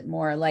little bit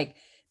more, like,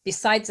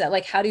 besides that,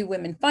 like, how do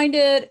women find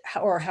it,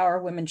 how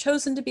are women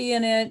chosen to be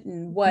in it,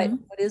 and what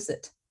is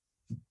it?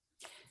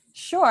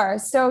 Sure.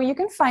 So you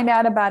can find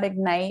out about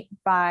Ignite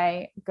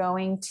by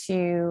going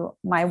to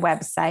my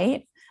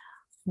website,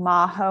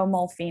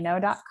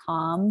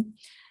 mahomolfino.com.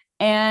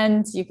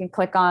 And you can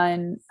click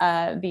on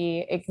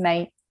the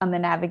Ignite on the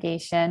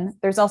navigation.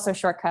 There's also a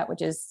shortcut,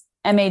 which is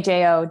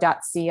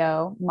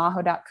majo.co,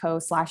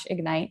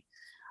 maho.co/ignite.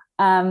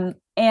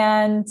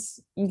 And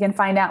you can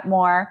find out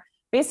more.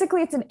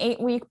 Basically, it's an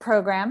 8-week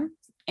program,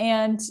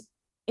 and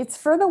it's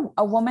for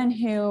a woman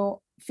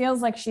who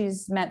feels like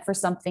she's meant for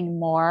something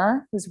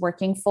more, who's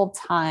working full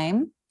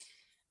time,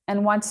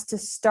 and wants to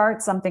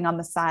start something on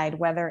the side,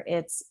 whether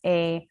it's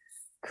a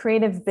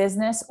creative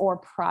business or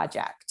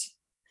project.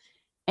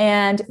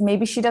 And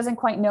maybe she doesn't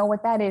quite know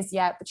what that is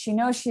yet, but she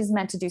knows she's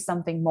meant to do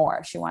something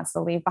more. She wants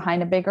to leave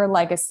behind a bigger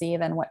legacy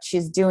than what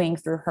she's doing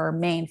through her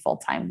main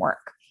full-time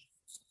work.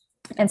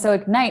 And so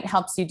Ignite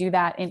helps you do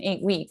that in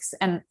 8 weeks.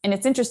 And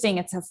it's interesting.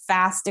 It's a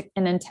fast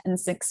and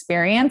intense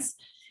experience.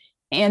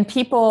 And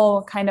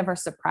people kind of are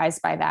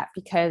surprised by that,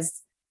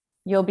 because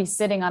you'll be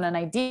sitting on an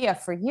idea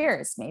for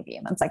years, maybe.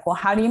 And it's like, well,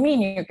 how do you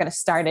mean you're going to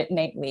start it in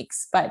 8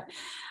 weeks? But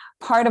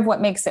part of what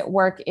makes it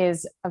work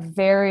is a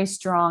very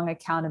strong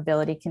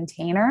accountability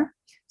container.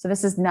 So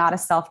this is not a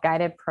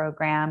self-guided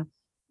program.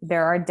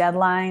 There are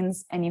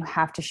deadlines and you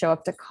have to show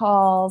up to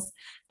calls.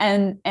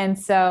 And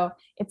so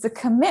it's a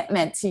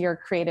commitment to your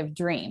creative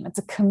dream. It's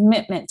a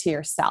commitment to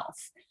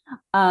yourself,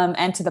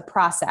 and to the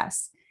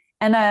process.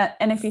 And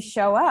if you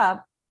show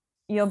up,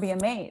 you'll be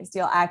amazed.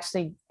 You'll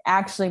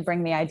actually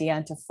bring the idea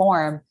into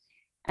form.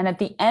 And at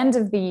the end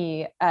of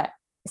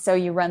so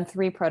you run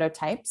 3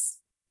 prototypes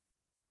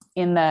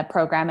in the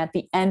program. At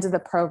the end of the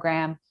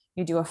program,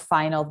 you do a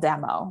final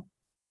demo.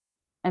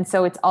 And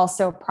so it's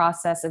also a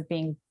process of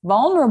being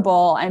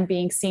vulnerable and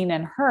being seen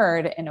and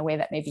heard in a way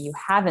that maybe you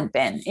haven't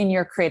been in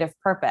your creative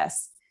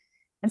purpose.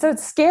 And so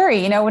it's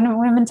scary. When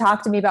women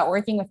talk to me about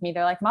working with me,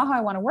 they're like, Maha, I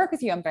want to work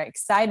with you. I'm very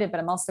excited, but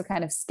I'm also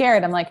kind of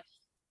scared. I'm like,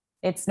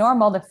 it's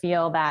normal to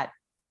feel that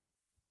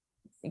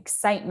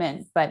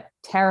excitement, but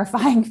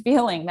terrifying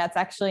feeling. That's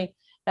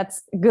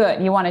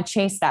good. You want to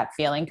chase that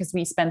feeling, because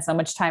we spend so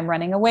much time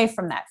running away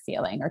from that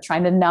feeling or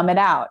trying to numb it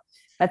out.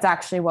 That's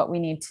actually what we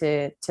need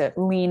to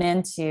lean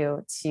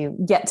into to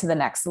get to the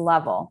next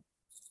level.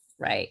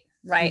 Right.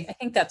 I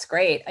think that's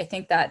great. I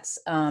think that's,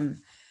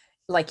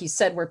 like you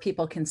said, where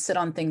people can sit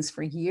on things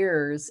for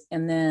years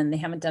and then they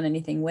haven't done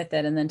anything with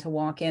it. And then to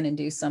walk in and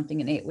do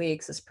something in 8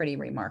 weeks is pretty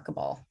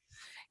remarkable.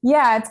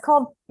 Yeah, it's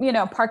called,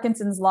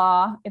 Parkinson's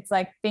law. It's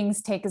like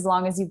things take as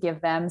long as you give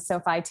them. So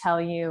if I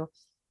tell you,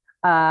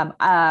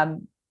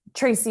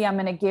 Tracy, I'm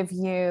going to give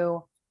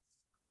you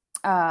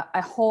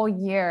a whole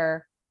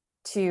year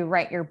to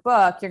write your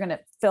book, you're going to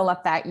fill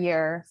up that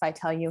year. If I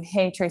tell you,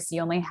 hey, Tracy,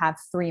 you only have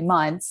 3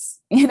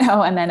 months,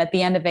 and then at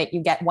the end of it,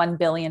 you get $1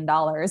 billion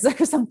or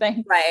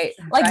something. Right.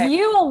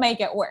 You will make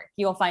it work.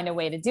 You will find a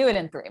way to do it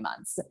in 3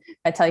 months. If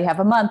I tell you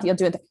have a month, you'll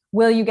do it.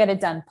 Will you get it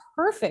done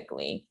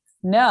perfectly?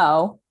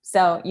 No.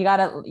 So you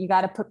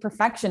gotta put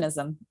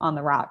perfectionism on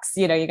the rocks.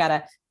 You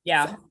gotta,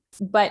 yeah,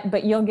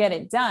 but you'll get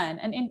it done.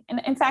 And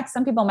in fact,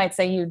 some people might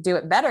say you do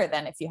it better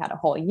than if you had a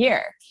whole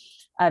year.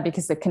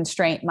 Because the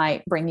constraint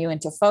might bring you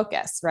into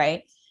focus,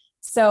 right?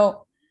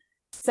 So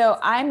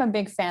I'm a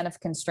big fan of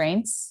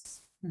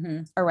constraints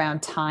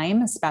around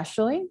time,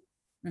 especially.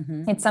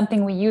 It's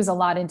something we use a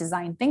lot in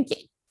design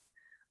thinking.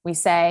 We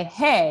say,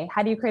 hey,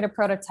 how do you create a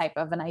prototype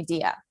of an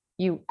idea?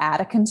 You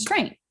add a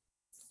constraint.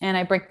 And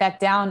I break that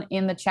down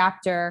in the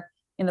chapter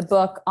in the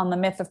book on the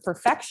myth of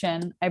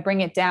perfection. I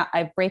break it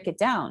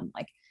down.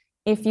 Like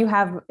if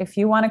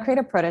you want to create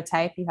a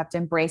prototype, you have to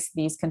embrace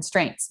these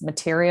constraints: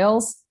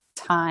 materials,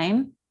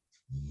 time,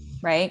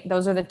 right?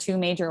 Those are the 2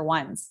 major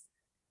ones.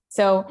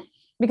 So,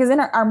 because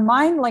in our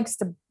mind likes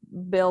to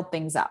build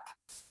things up.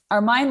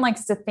 Our mind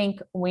likes to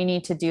think we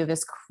need to do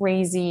this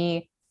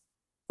crazy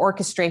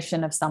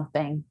orchestration of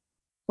something.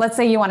 Let's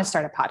say you want to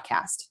start a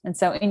podcast. And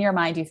so in your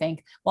mind, you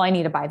think, well, I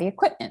need to buy the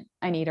equipment.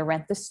 I need to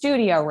rent the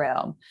studio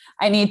room.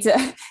 I need to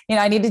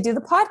do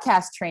the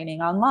podcast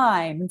training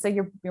online. And so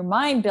your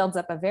mind builds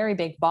up a very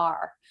big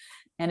bar.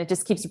 And it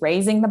just keeps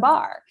raising the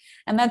bar.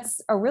 And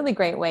that's a really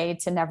great way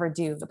to never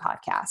do the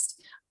podcast.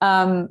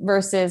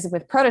 Versus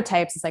with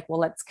prototypes, it's like, well,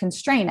 let's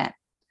constrain it.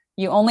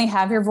 You only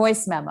have your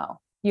voice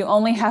memo. You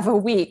only have a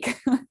week.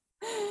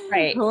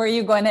 Right. Who are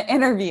you going to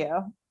interview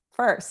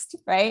first?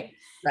 Right.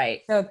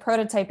 Right. So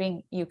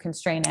prototyping, you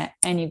constrain it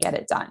and you get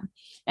it done.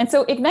 And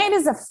so Ignite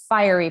is a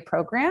fiery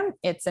program.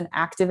 It's an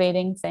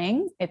activating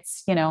thing.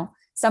 It's,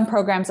 some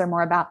programs are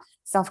more about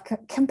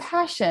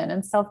self-compassion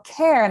and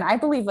self-care. And I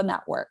believe in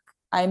that work.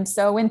 I'm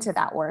so into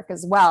that work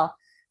as well.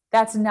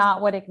 That's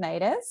not what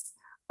Ignite is.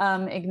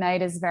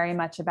 Ignite is very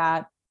much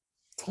about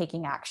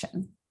taking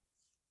action.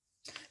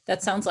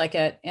 That sounds like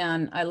it.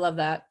 And I love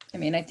that. I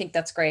mean, I think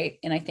that's great.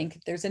 And I think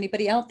if there's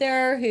anybody out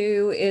there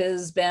who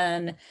has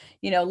been,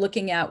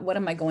 looking at what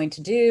am I going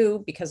to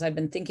do, because I've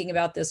been thinking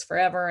about this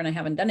forever and I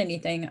haven't done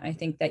anything, I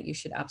think that you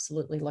should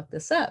absolutely look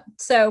this up.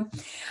 So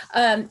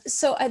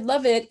I'd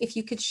love it if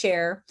you could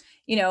share,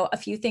 a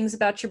few things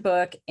about your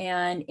book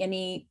and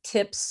any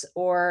tips,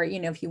 or,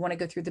 if you want to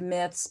go through the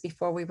myths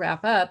before we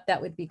wrap up,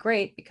 that would be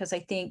great, because I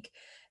think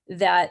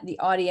that the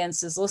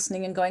audience is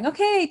listening and going,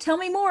 okay, tell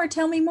me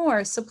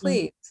more. So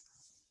please.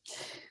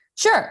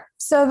 Sure.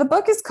 So the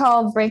book is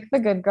called Break the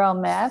Good Girl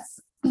Myth: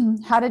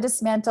 How to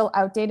Dismantle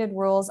Outdated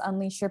Rules,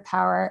 Unleash Your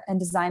Power, and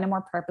Design a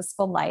More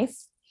Purposeful Life.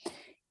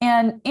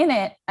 And in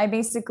it, I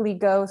basically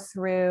go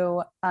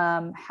through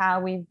how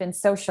we've been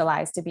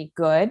socialized to be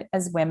good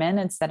as women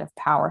instead of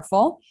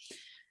powerful.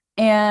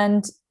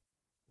 And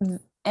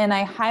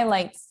I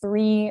highlight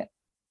 3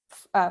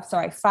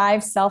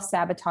 5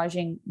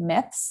 self-sabotaging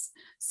myths,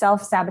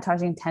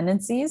 self-sabotaging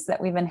tendencies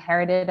that we've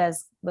inherited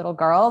as little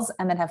girls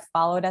and that have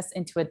followed us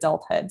into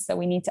adulthood. So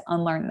we need to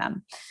unlearn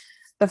them.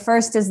 The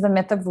first is the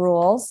myth of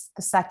rules.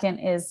 The second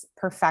is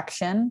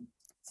perfection.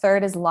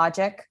 Third is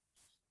logic.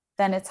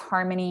 Then it's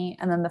harmony.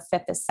 And then the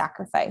fifth is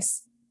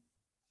sacrifice.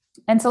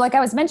 And so, like I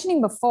was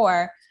mentioning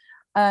before,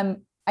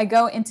 I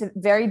go into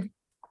very,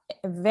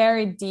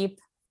 very deep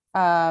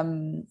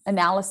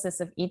analysis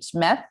of each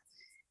myth,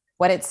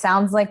 what it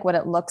sounds like, what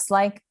it looks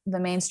like, the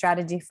main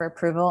strategy for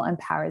approval, and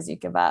powers you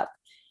give up.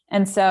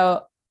 And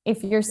so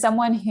if you're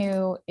someone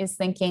who is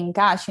thinking,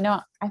 gosh,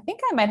 I think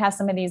I might have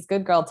some of these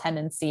good girl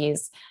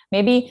tendencies.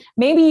 Maybe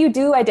you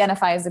do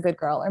identify as a good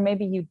girl, or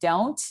maybe you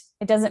don't.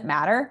 It doesn't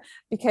matter,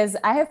 because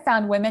I have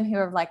found women who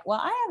are like, well,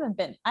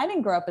 I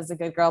didn't grow up as a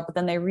good girl, but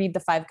then they read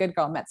the 5 good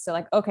girl myths. They're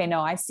like, okay,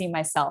 no, I see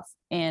myself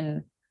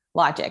in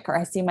logic, or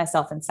I see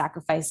myself in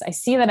sacrifice. I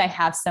see that I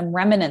have some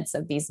remnants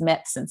of these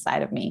myths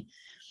inside of me.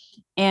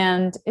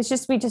 And we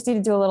just need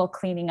to do a little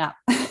cleaning up.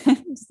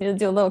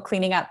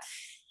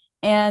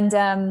 And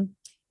then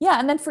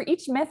for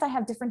each myth, I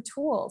have different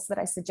tools that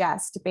I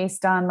suggest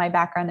based on my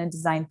background in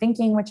design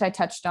thinking, which I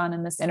touched on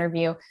in this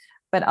interview,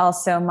 but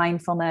also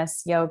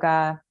mindfulness,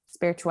 yoga,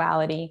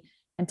 spirituality,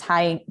 and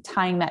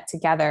tying that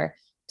together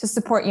to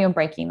support you in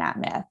breaking that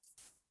myth.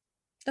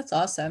 That's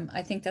awesome.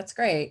 I think that's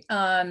great.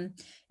 And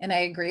I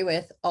agree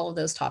with all of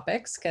those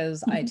topics,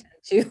 because I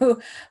tend to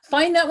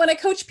find that when I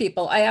coach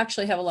people, I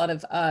actually have a lot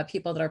of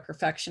people that are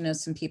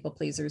perfectionists and people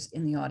pleasers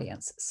in the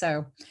audience.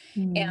 So,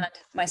 and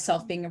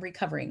myself being a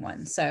recovering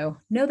one. So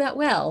know that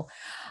well.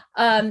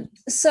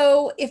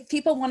 So if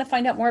people want to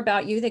find out more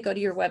about you, they go to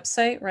your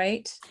website,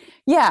 right?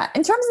 Yeah.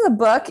 In terms of the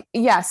book,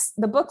 yes,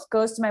 the book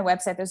goes to my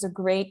website. There's a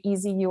great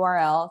easy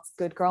URL. It's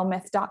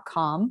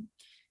goodgirlmyth.com.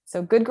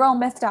 So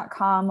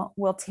goodgirlmyth.com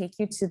will take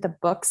you to the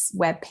book's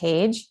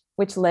webpage,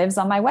 which lives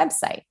on my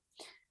website.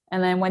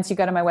 And then once you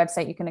go to my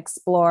website, you can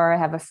explore. I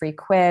have a free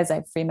quiz. I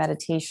have free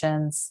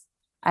meditations.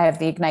 I have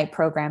the Ignite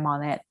program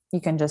on it. You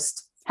can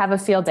just have a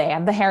field day. I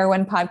have the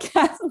Heroine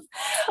podcast,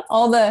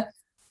 all the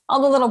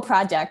little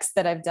projects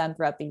that I've done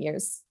throughout the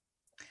years.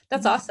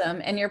 That's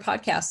awesome. And your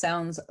podcast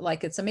sounds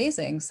like it's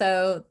amazing.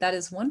 So that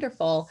is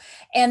wonderful.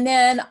 And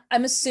then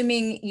I'm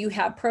assuming you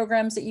have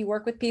programs that you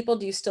work with people.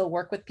 Do you still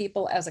work with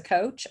people as a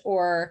coach,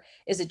 or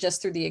is it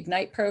just through the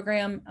Ignite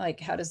program? Like,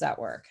 how does that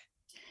work?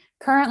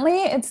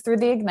 Currently, it's through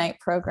the Ignite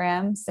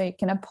program. So you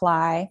can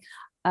apply.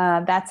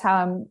 That's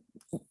how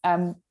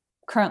I'm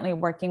currently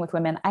working with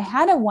women. I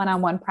had a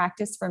one-on-one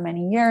practice for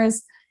many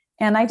years,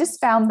 and I just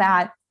found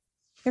that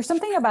there's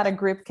something about a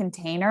group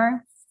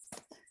container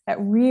that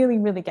really,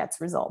 really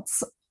gets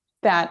results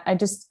that I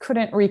just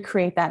couldn't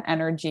recreate that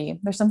energy.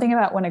 There's something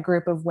about when a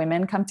group of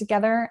women come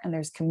together and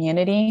there's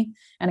community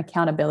and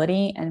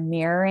accountability and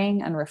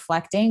mirroring and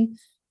reflecting,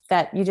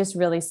 that you just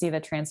really see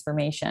the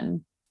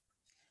transformation.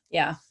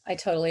 Yeah, I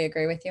totally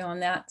agree with you on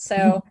that.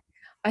 So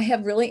I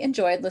have really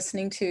enjoyed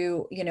listening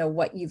to,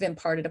 what you've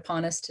imparted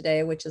upon us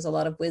today, which is a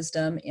lot of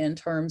wisdom in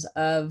terms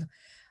of,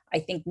 I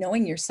think,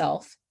 knowing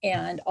yourself,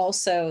 and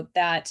also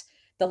that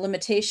the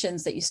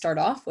limitations that you start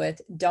off with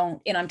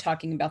and I'm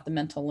talking about the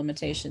mental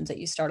limitations that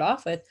you start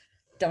off with,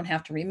 don't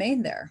have to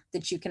remain there,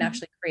 that you can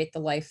actually create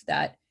the life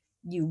that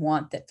you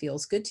want, that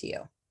feels good to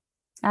you.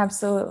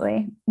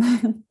 Absolutely.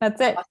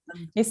 That's it.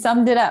 Awesome. You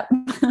summed it up.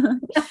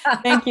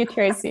 Thank you,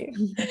 Tracy.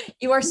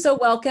 You are so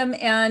welcome.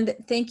 And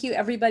thank you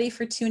everybody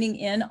for tuning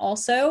in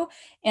also.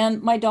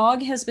 And my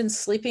dog has been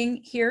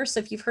sleeping here. So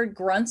if you've heard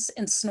grunts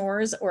and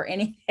snores or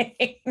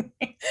anything,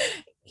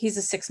 he's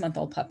a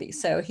 6-month-old puppy.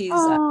 So he's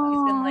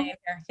been laying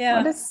here. Yeah.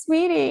 What a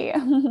sweetie.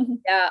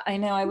 Yeah, I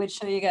know. I would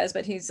show you guys,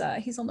 but he's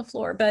on the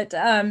floor. But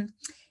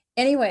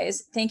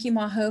anyways, thank you,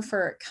 Maho,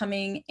 for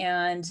coming.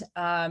 And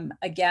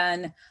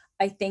again,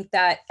 I think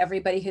that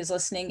everybody who's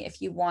listening,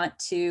 if you want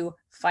to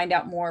find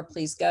out more,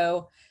 please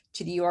go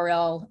to the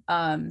URL.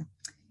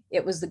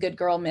 It was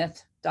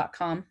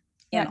thegoodgirlmyth.com.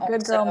 Yeah,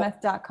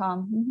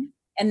 goodgirlmyth.com. Mm-hmm.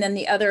 And then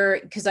the other,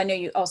 because I know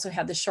you also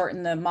have the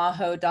shorten, the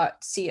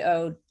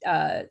maho.co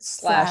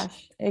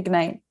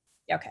 /ignite.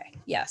 Okay.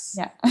 Yes.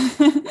 Yeah.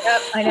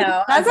 Yep, I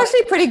know. That's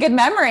actually pretty good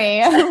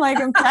memory. I'm like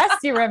impressed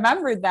you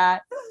remembered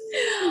that.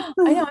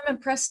 I know, I'm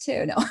impressed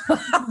too. No.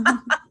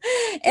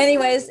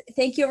 Anyways,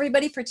 thank you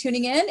everybody for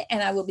tuning in,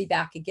 and I will be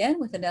back again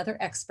with another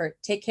expert.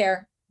 Take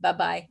care.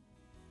 Bye-bye.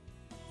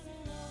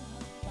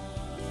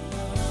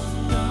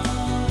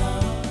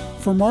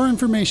 For more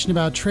information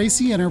about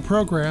Tracy and her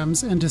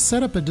programs, and to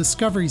set up a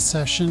discovery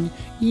session,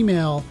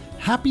 email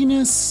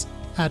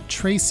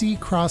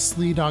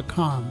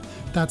happiness@tracycrossley.com.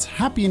 That's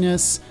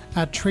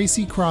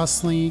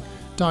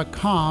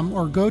happiness@tracycrossley.com,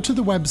 or go to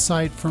the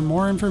website for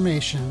more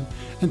information.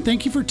 And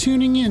thank you for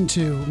tuning in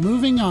to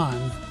Moving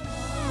On.